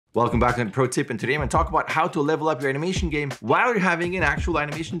Welcome back to the Pro Tip, and today I'm going to talk about how to level up your animation game while you're having an actual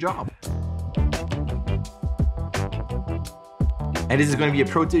animation job. And this is going to be a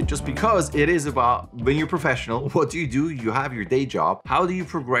pro tip just because it is about when you're professional, what do? You have your day job. How do you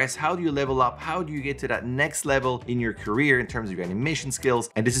progress? How do you level up? How do you get to that next level in your career in terms of your animation skills?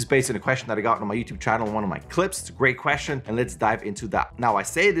 And this is based on a question that I got on my YouTube channel in one of my clips. It's a great question, and let's dive into that. Now, I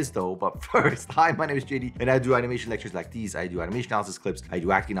say this though, but first, hi, my name is JD, and I do animation lectures like these. I do animation analysis clips, I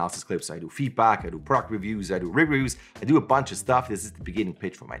do acting analysis clips, I do feedback, I do product reviews, I do rig reviews, I do a bunch of stuff. This is the beginning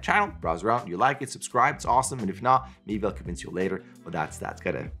pitch for my channel. Browse around, you like it, subscribe, it's awesome. And if not, maybe I'll convince you later. But that's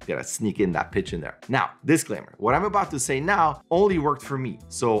gotta sneak in that pitch in there. Now, disclaimer, what I'm about to say now only worked for me.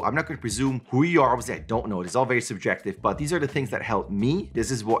 So I'm not gonna presume who you are. Obviously, I don't know. It's all very subjective, but these are the things that helped me.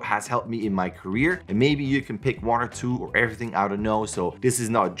 This is what has helped me in my career. And maybe you can pick one or two or everything out of no. So this is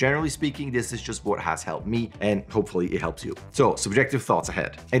not generally speaking, this is just what has helped me, and hopefully it helps you. So subjective thoughts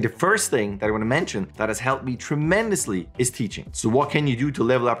ahead. And the first thing that I wanna mention that has helped me tremendously is teaching. So what can you do to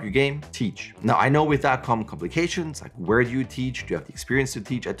level up your game? Teach. Now, I know with that come complications, like where do you teach? Do you have the experience to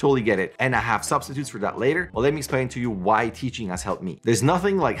teach? I totally get it. And I have substitutes for that later. Well, let me explain to you why teaching has helped me. There's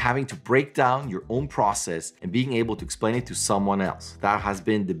nothing like having to break down your own process and being able to explain it to someone else. That has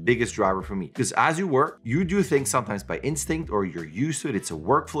been the biggest driver for me. Because as you work, you do things sometimes by instinct or you're used to it. It's a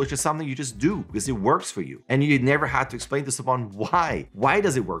workflow. It's just something you just do because it works for you. And you never had to explain to someone why. Why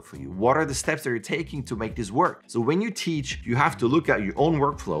does it work for you? What are the steps that you're taking to make this work? So when you teach, you have to look at your own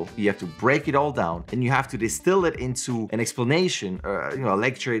workflow. You have to break it all down and you have to distill it into an explanation, a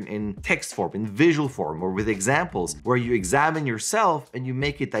lecture in text form, in visual form, or with examples where you examine yourself and you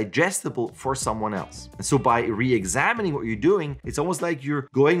make it digestible for someone else. And so by re-examining what you're doing, it's almost like you're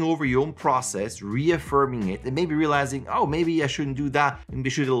going over your own process, reaffirming it, and maybe realizing, oh, maybe I shouldn't do that, maybe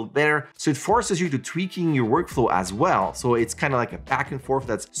I should do a little better. So it forces you to tweaking your workflow as well. So it's kind of like a back and forth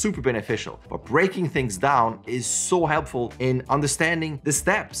that's super beneficial. But breaking things down is so helpful in understanding the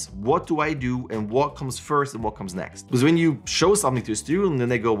steps. What do I do and what comes first and what comes next? Because when you show something to a student and then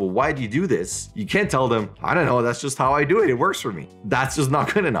they go, well, why do you do this? You can't tell them, I don't know, that's just how I do it. It works for me. That's just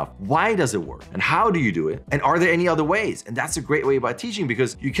not good enough. Why does it work? And how do you do it? And are there any other ways? And that's a great way about teaching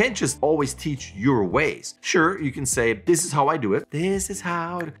because you can't just always teach your ways. Sure, you can say, this is how I do it. This is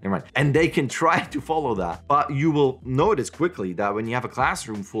how, never mind. And they can try to follow that. But you will notice quickly that when you have a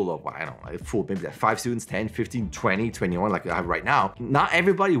classroom full of, I don't know, full, maybe 5 students, 10, 15, 20, 21, like I have right now, not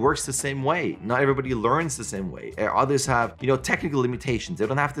everybody works the same way. Not everybody learns the same way. Others have, technical limitations. They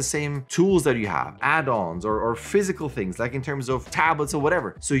don't have the same tools that you have, add-ons or physical things like in terms of tablets or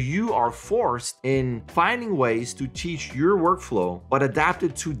whatever. So you are forced in finding ways to teach your workflow, but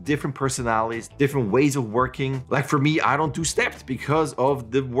adapted to different personalities, different ways of working. Like for me, I don't do steps because of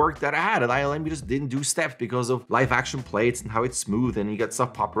the work that I had at ILM. We just didn't do steps because of live action plates and how it's smooth and you got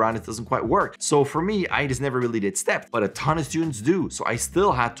stuff pop around, it doesn't quite work. So for me, I just never really did steps, but a ton of students do. So I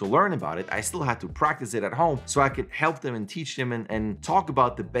still had to learn about it. I still had to practice it at home so I could help them and teach them and talk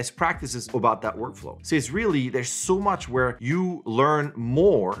about the best practices about that workflow. So it's really, there's so much where you learn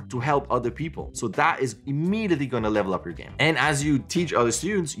more to help other people. So that is immediately going to level up your game. And as you teach other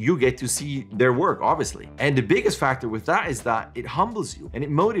students, you get to see their work, obviously. And the biggest factor with that is that it humbles you and it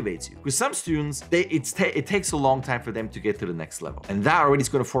motivates you. Because some students, it takes a long time for them to get to the next level. And that already is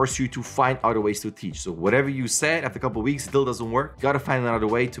going to force you to find other ways to teach. So whatever you said after a couple of weeks still doesn't work, you got to find another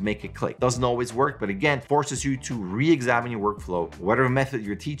way to make it click. Doesn't always work, but again, forces you to re-examine your workflow, whatever method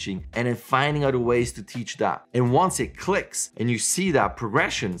you're teaching, and then finding other ways to teach that. And once it clicks and you see that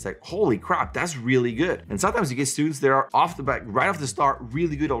progression, it's like, holy crap, that's really good. And sometimes you get students that are off the back, right off the start,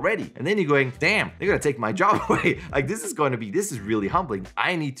 really good already. And then you're going, damn, they're gonna take my job away. Like this is really humbling.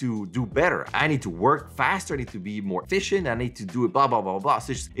 I need to do better. I need to work faster. I need to be more efficient. I need to do it blah, blah, blah, blah.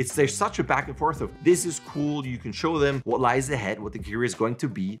 So there's such a back and forth of this is cool. You can show them what lies ahead, what the career is going to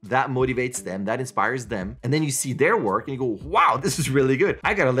be. That motivates them, that inspires them. And then you see their work and you go, wow, this is really good.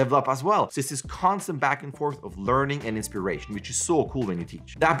 I gotta level up as well. So it's this constant back and forth of learning and inspiration, which is so cool when you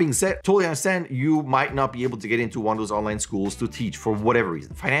teach. That being said, totally understand you might not be able to get into one of those online schools to teach for whatever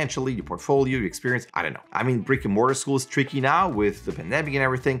reason. Financially, your portfolio, your experience, I don't know. I mean, brick and mortar school is tricky now with the pandemic and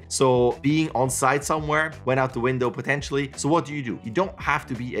everything. So being on site somewhere went out the window potentially. So what do? You don't have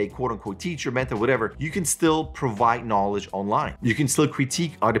to be a quote unquote teacher, mentor, whatever. You can still provide knowledge online. You can still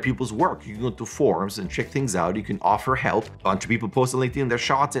critique other people's work. You can go to forums and check things out. You can offer help. help. A bunch of people post on LinkedIn their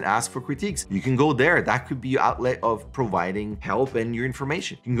shots and ask for critiques. You can go there. That could be your outlet of providing help and your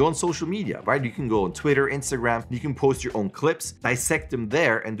information. You can go on social media, right? You can go on Twitter, Instagram. You can post your own clips, dissect them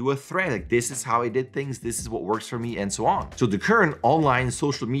there, and do a thread like, this is how I did things, this is what works for me, and so on. So the current online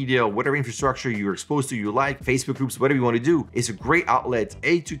social media, whatever infrastructure you're exposed to, you like, Facebook groups, whatever you want to do, is a great outlet,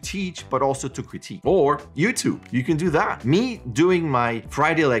 to teach, but also to critique. Or YouTube, you can do that. Me doing my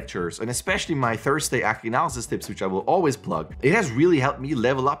Friday lectures, and especially my Thursday acting analysis tips, which I will always plug, it has really helped me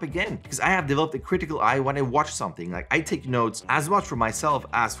level up again, because I have developed a critical eye when I watch something. Like, I take notes as much for myself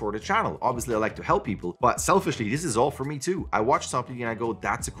as for the channel. Obviously, I like to help people, but selfishly, this is all for me too. I watch something and I go,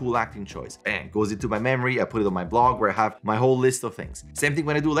 that's a cool acting choice. And it goes into my memory. I put it on my blog where I have my whole list of things. Same thing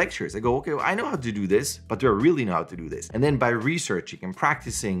when I do lectures. I go, okay, well, I know how to do this, but do I really know how to do this? And then by researching and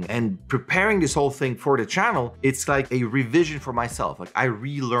practicing and preparing this whole thing for the channel, it's like a revision for myself. Like, I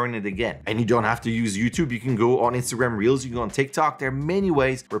relearn it again. And you don't have to use YouTube. You can go on Instagram Reels. You can go on TikTok. There are many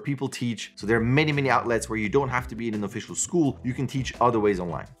ways where people teach. So there are many outlets where you don't have to be in an official school. You can teach other ways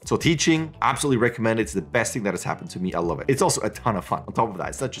online. So teaching, absolutely recommend it. It's the best thing that has happened to me. I love it. It's also a ton of fun. On top of that,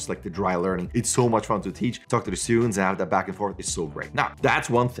 it's not just like the dry learning. It's so much fun to teach, talk to the students, and have that back and forth. It's so great. Now, that's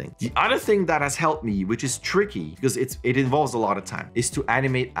one thing. The other thing that has helped me, which is tricky because it involves a lot of time, is to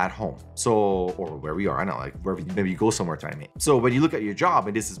animate at home. So, or where we are, I know, like wherever, maybe you go somewhere to animate. So when you look at your job,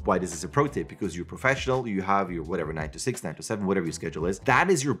 and this is why this is a pro tip, because you're professional, you have your whatever, 9 to 6, 9 to 7, whatever your schedule is, that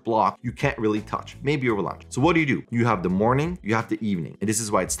is your block. You can't really touch, maybe over lunch. So what do? You have the morning, you have the evening. And this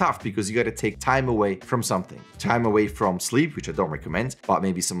is why it's tough, because you got to take time away from something. Time away from sleep, which I don't recommend, but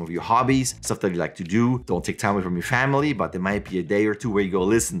maybe some of your hobbies, stuff that you like to do. Don't take time away from your family, but there might be a day or two where you go,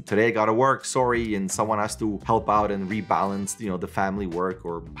 listen, today I gotta work, sorry, and someone has to help out and rebalance, the family work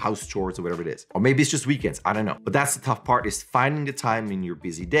or house chores or whatever it is. Or maybe it's just weekends, I don't know. But that's the tough part, is finding the time in your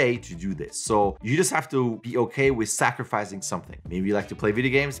busy day to do this. So you just have to be okay with sacrificing something. Maybe you like to play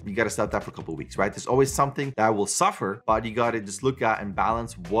video games, you gotta stop that for a couple of weeks, right? There's always something that will suffer, but you gotta just look at and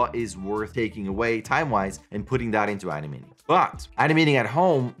balance what is worth taking away time-wise and putting that into animating. But animating at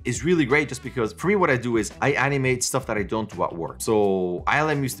home is really great, just because for me, what I do is I animate stuff that I don't do at work. So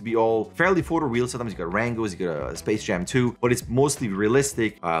ILM used to be all fairly photo real. Sometimes you got Rangos, you got a Space Jam 2, but it's mostly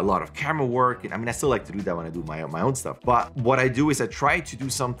realistic, a lot of camera work. And I mean, I still like to do that when I do my own stuff. But what I do is I try to do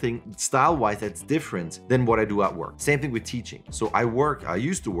something style-wise that's different than what I do at work. Same thing with teaching. So I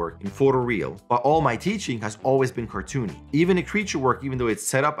used to work in photo real, but all my teaching has always been cartoony. Even the creature work, even though it's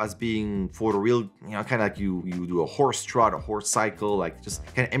set up as being photo real, kind of like you do a horse trot, a horse cycle, like just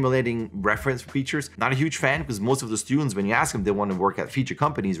kind of emulating reference features. Not a huge fan, because most of the students, when you ask them, they want to work at feature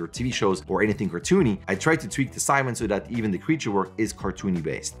companies or TV shows or anything cartoony. I try to tweak the assignment so that even the creature work is cartoony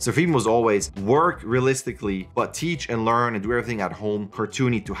based. So theme was always work realistically, but teach and learn and do everything at home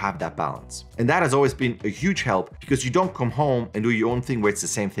cartoony, to have that balance. And that has always been a huge help, because you don't come home and do your own thing where it's the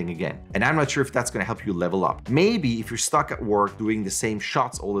same thing again. And I'm not sure if that's going to help you level up. Maybe if you're stuck at work doing the same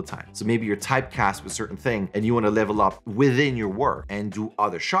shots all the time, so maybe you're typecast with a certain thing and you want to level up within your work and do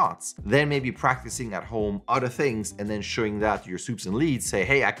other shots, then maybe practicing at home other things and then showing that to your soups and leads, say,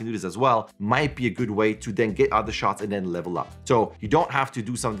 hey, I can do this as well, might be a good way to then get other shots and then level up. So you don't have to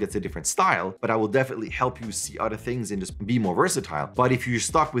do something that's a different style, but I will definitely help you see other things and just be more versatile. But if you're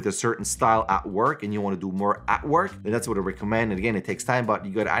stuck with a certain style at work and you want to do more at work, then that's what I recommend. And again, it takes time, but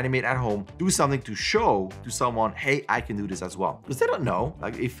you got to animate at home, do something to show to someone, hey, I can do this as well. Because they don't know.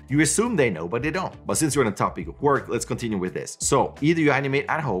 Like, if you assume they know, but they don't. But since we're on the topic of work, let's continue with this. So either you animate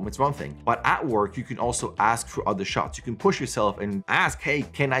at home, it's one thing, but at work, you can also ask for other shots. You can push yourself and ask, hey,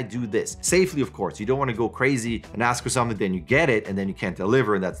 can I do this? Safely, of course. You don't want to go crazy and ask for something, then you get it, and then you can't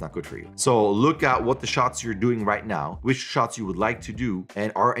deliver, and that's not good for you. So look at what the shots you're doing right now, which shots you would like to do,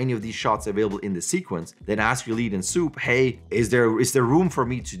 and are any of these shots available in the sequence? Then ask your lead and soup, hey, is there room for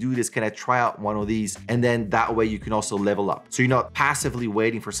me to do this? Can I try out one of these? And then that way you can also level up. So you're not passively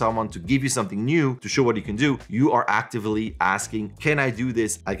waiting for someone to give you something new to show what you can do. You are actively asking, can I do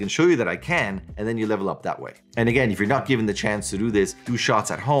this? I can show you that I can, and then you level up that way. And again, if you're not given the chance to do this, do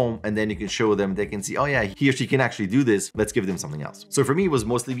shots at home, and then you can show them, they can see, oh yeah, he or she can actually do this. Let's give them something else. So for me, it was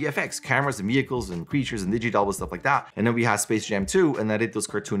mostly VFX, cameras and vehicles and creatures and digital and stuff like that. And then we had Space Jam 2, and I did those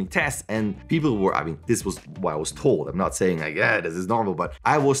cartoony tests, and people were, I mean, this was what I was told. I'm not saying like, yeah, this is normal, but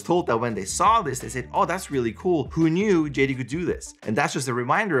I was told that when they saw this, they said, oh, that's really cool. Who knew JD could do this? And that's just a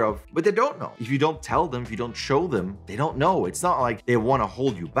reminder of, but they don't know. If you don't tell them, if you don't show them, They don't know. It's not like they want to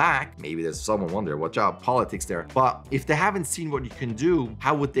hold you back. Maybe there's someone wonder what job politics there. But if they haven't seen what you can do,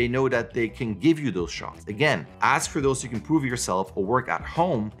 how would they know that they can give you those shots? Again, ask for those you can prove yourself or work at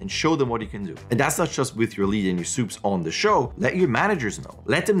home and show them what you can do. And that's not just with your lead and your soups on the show. Let your managers know.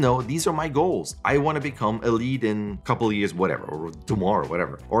 Let them know these are my goals. I want to become a lead in a couple of years, whatever, or tomorrow,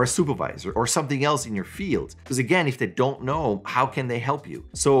 whatever, or a supervisor or something else in your field. Because again, if they don't know, how can they help you?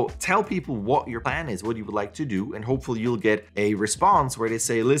 So tell people what your plan is, what you would like to do, and hopefully you'll get a response where they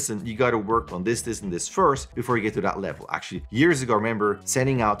say, listen, you got to work on this, this, and this first before you get to that level. Actually, years ago, I remember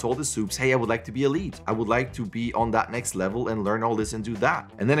sending out to all the soups, hey, I would like to be a lead. I would like to be on that next level and learn all this and do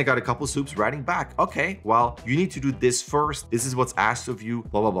that. And then I got a couple of soups writing back, okay, well, you need to do this first. This is what's asked of you,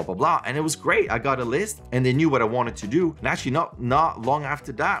 blah, blah, blah, blah, blah. And it was great. I got a list and they knew what I wanted to do. And actually not long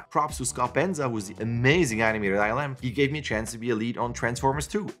after that, props to Scott Benza, who's the amazing animator at ILM. He gave me a chance to be a lead on Transformers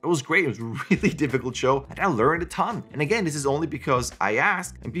 2. It was great. It was a really difficult show and I learned a ton. And again, this is only because I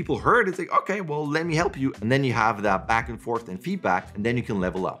asked and people heard it. It's like, okay, well, let me help you. And then you have that back and forth and feedback, and then you can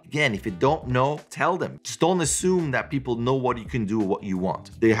level up. Again, if you don't know, tell them. Just don't assume that people know what you can do or what you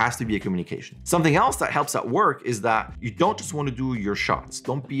want. There has to be a communication. Something else that helps at work is that you don't just want to do your shots.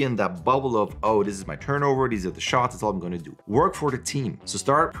 Don't be in that bubble of, oh, this is my turnover, these are the shots, that's all I'm going to do. Work for the team. So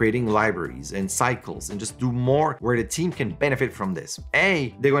start creating libraries and cycles and just do more where the team can benefit from this.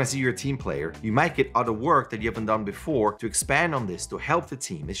 A, they're going to see you're a team player. You might get other work that you haven't done before to expand on this, to help the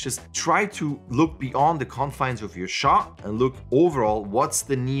team. It's just try to look beyond the confines of your shot and look overall, what's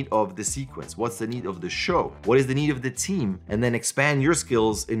the need of the sequence? What's the need of the show? What is the need of the team? And then expand your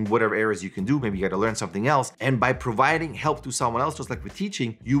skills in whatever areas you can do. Maybe you got to learn something else. And by providing help to someone else, just like with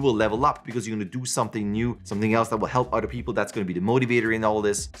teaching, you will level up because you're going to do something new, something else that will help other people. That's going to be the motivator in all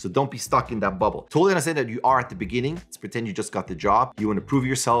this. So don't be stuck in that bubble. Totally understand that you are at the beginning. Let's pretend you just got the job. You want to prove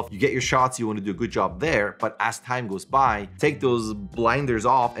yourself. You get your shots. You want to do a good job there. But as time goes by, take those blinders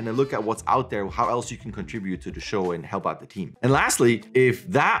off and then look at what's out there, how else you can contribute to the show and help out the team. And lastly, if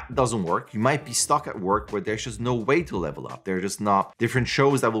that doesn't work, you might be stuck at work where there's just no way to level up. There are just not different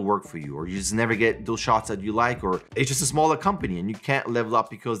shows that will work for you, or you just never get those shots that you like, or it's just a smaller company and you can't level up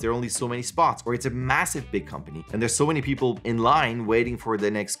because there are only so many spots, or it's a massive big company and there's so many people in line waiting for the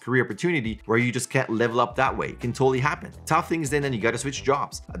next career opportunity where you just can't level up that way. It can totally happen. Tough things then you got to switch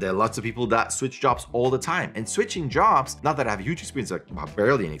jobs. There are lots of people that switch jobs all the time, and switching jobs, not that I have a huge experience, like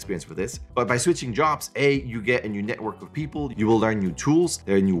barely any experience with this, but by switching jobs, you get a new network of people, you will learn new tools,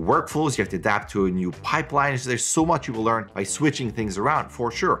 there are new workflows, you have to adapt to a new pipeline. So there's so much you will learn by switching things around,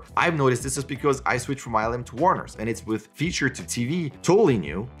 for sure. I've noticed this is because I switched from ILM to Warner's, and it's with feature to TV, totally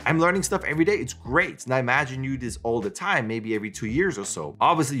new. I'm learning stuff every day. It's great. And I imagine you do this all the time, maybe every 2 years or so.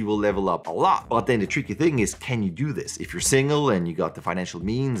 Obviously, you will level up a lot, but then the tricky thing is, can you do this? If you're single and you got the financial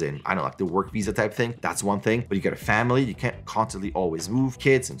means and I don't know, like the work visa type thing, that's one thing, but you got a family, you can't constantly always move,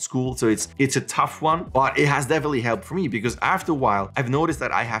 kids and school. So it's a tough one, but it has definitely helped for me because after a while, I've noticed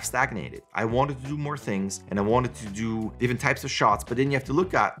that I have stagnated. I wanted to do more things and I wanted to do different types of shots, but then you have to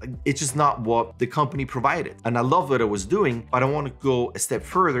look at, it's just not what the company provided. And I love what I was doing, but I want to go a step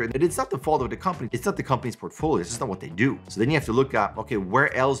further. And it's not the fault of the company. It's not the company's portfolio. It's just not what they do. So then you have to look at, okay,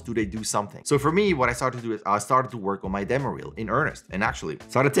 where else do they do something? So for me, what I started to do is I started to work on my demo reel in earnest and actually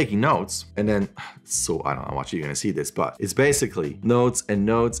started taking notes. And then, so I don't know how much you're going to see this, but it's basically notes and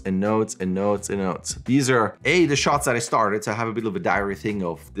notes and notes and notes and notes. These are the shots that I started. So I have a bit of a diary thing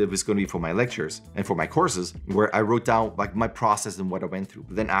of it was going to be for my lectures and for my courses where I wrote down like my process and what I went through.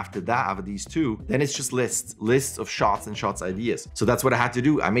 But then after that, after these two, then it's just lists of shots and shots ideas. So that's what I had to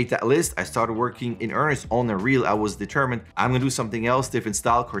do. I made that list. I started working in earnest on a reel. I was determined I'm going to do something else, different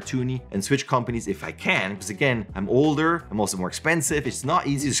style, cartoony, and switch companies if I can. Because again, I'm older, I'm also more expensive. It's not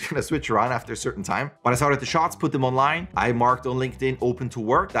easy just gonna switch around after a certain time. But I started the shots, put them online. I marked on LinkedIn open to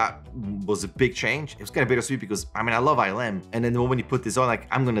work. That was a big change. It was kind of bittersweet because I mean, I love ILM. And then the moment you put this on, like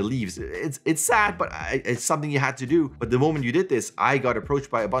I'm gonna leave. It's sad, but it's something you had to do. But the moment you did this, I got approached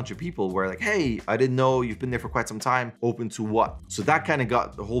by a bunch of people where like, hey, I didn't know you've been there for quite some time. Open to what? So that kind of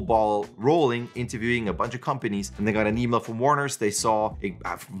got the whole ball rolling, interviewing a bunch of companies. And they got an email from Warner's. They saw,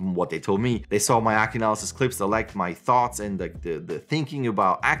 from what they told me, they saw my acting analysis clips. They liked my thoughts and the thinking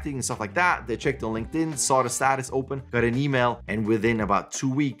about acting and stuff like that. They checked on LinkedIn, saw the status open, got an email, and within about 2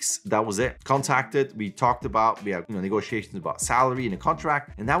 weeks, that was it. Contacted, we talked about, we had negotiations about salary and a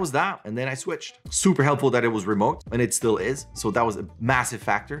contract, and that was that. And then I switched. Super helpful that it was remote, and it still is. So that was a massive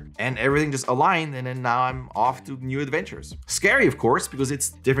factor, and everything just aligned. And then now I'm off to new adventures. Scary, of course, because it's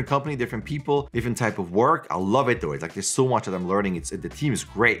different company, different people, different type of work. I love it though. It's like there's so much that I'm learning. The team is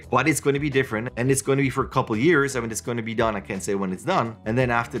great, but it's going to be different, and it's going to be for a couple years. I mean, it's going to be done. I can't say when it's done. And then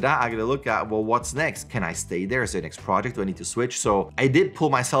after that, I got to look at, well, what's next? Can I stay there? Is the next project? Do I need to switch? So I did pull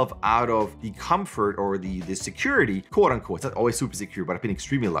myself out of the comfort or the security, quote unquote. It's not always super secure, but I've been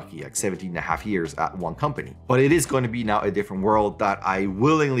extremely lucky, like 17 and a half years at one company. But it is going to be now a different world that I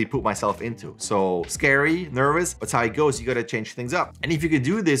willingly put myself into. So scary, nervous, but it's how it goes. You got to change things up. And if you could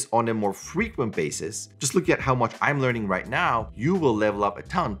do this on a more frequent basis, just look at how much I'm learning right now, you will level up a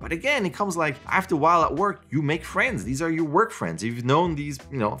ton. But again, it comes like after a while at work, you make friends. These are your work friends. You've known these,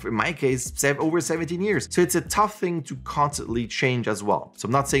 in my case, over 17 years. So it's a tough thing to constantly change as well. So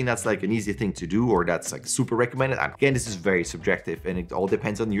I'm not saying that's like an easy thing to do or that's like super recommended. Again, this is very subjective and it all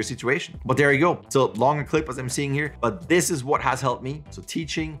depends on your situation. But there you go. So longer clip as I'm seeing here, but this is what has helped me. So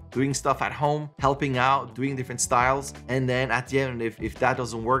teaching, doing stuff at home, helping out, doing different styles. And then at the end, if that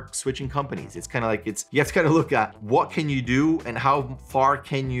doesn't work, switching companies. It's kind of like, you have to kind of look at what can you do and how far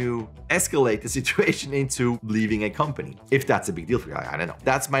can you escalate the situation into leaving a company. If that's a big deal for you, I don't know.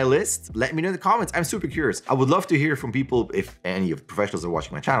 That's my list. Let me know in the comments. I'm super curious. I would love to hear from people, if any of professionals are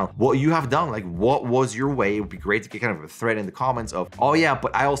watching my channel, what you have done. Like, what was your way? It would be great to get kind of a thread in the comments of, oh yeah,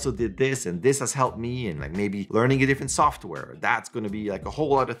 but I also did this and this has helped me, and like maybe learning a different software. That's going to be like a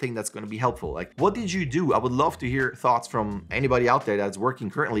whole other thing that's going to be helpful. Like, what did you do? I would love to hear thoughts from anybody out there that's working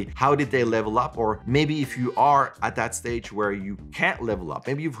currently. How did they level up? Or maybe if you are at that stage where you can't level up,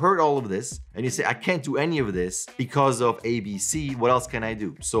 maybe you've heard all of this and you say, I can't do any of this because of ABC. What else can I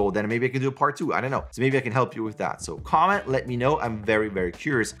do? So then maybe I can do a part 2. I don't know. So maybe I can help you with that. So comment, let me know. I'm very, very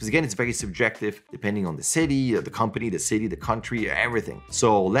curious because again, it's very subjective depending on the city, the company, the city, the country, everything.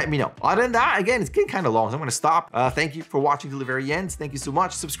 So let me know. Other than that, again, it's getting kind of long, so I'm going to stop. Thank you for watching till the very end. Thank you so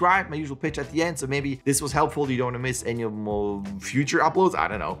much. Subscribe, my usual pitch at the end. So maybe this was helpful. You don't want to miss any of my future uploads. I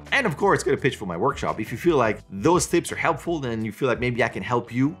don't know. And of course, going to pitch for my workshop. If you feel like those tips are helpful, then you feel like maybe I can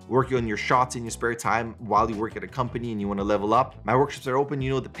help you work on your shots in your spare time while you work at a company and you want to level up. My workshops are open.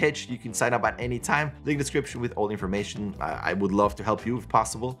 You know the pitch. You can sign up at any time. Link in the description with all the information. I would love to help you if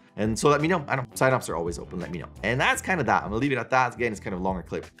possible. And so let me know. I know sign-ups are always open. Let me know. And that's kind of that. I'm gonna leave it at that. Again, it's kind of a longer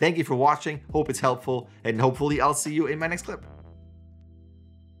clip. Thank you for watching. Hope it's helpful, and hopefully I'll see you in my next clip.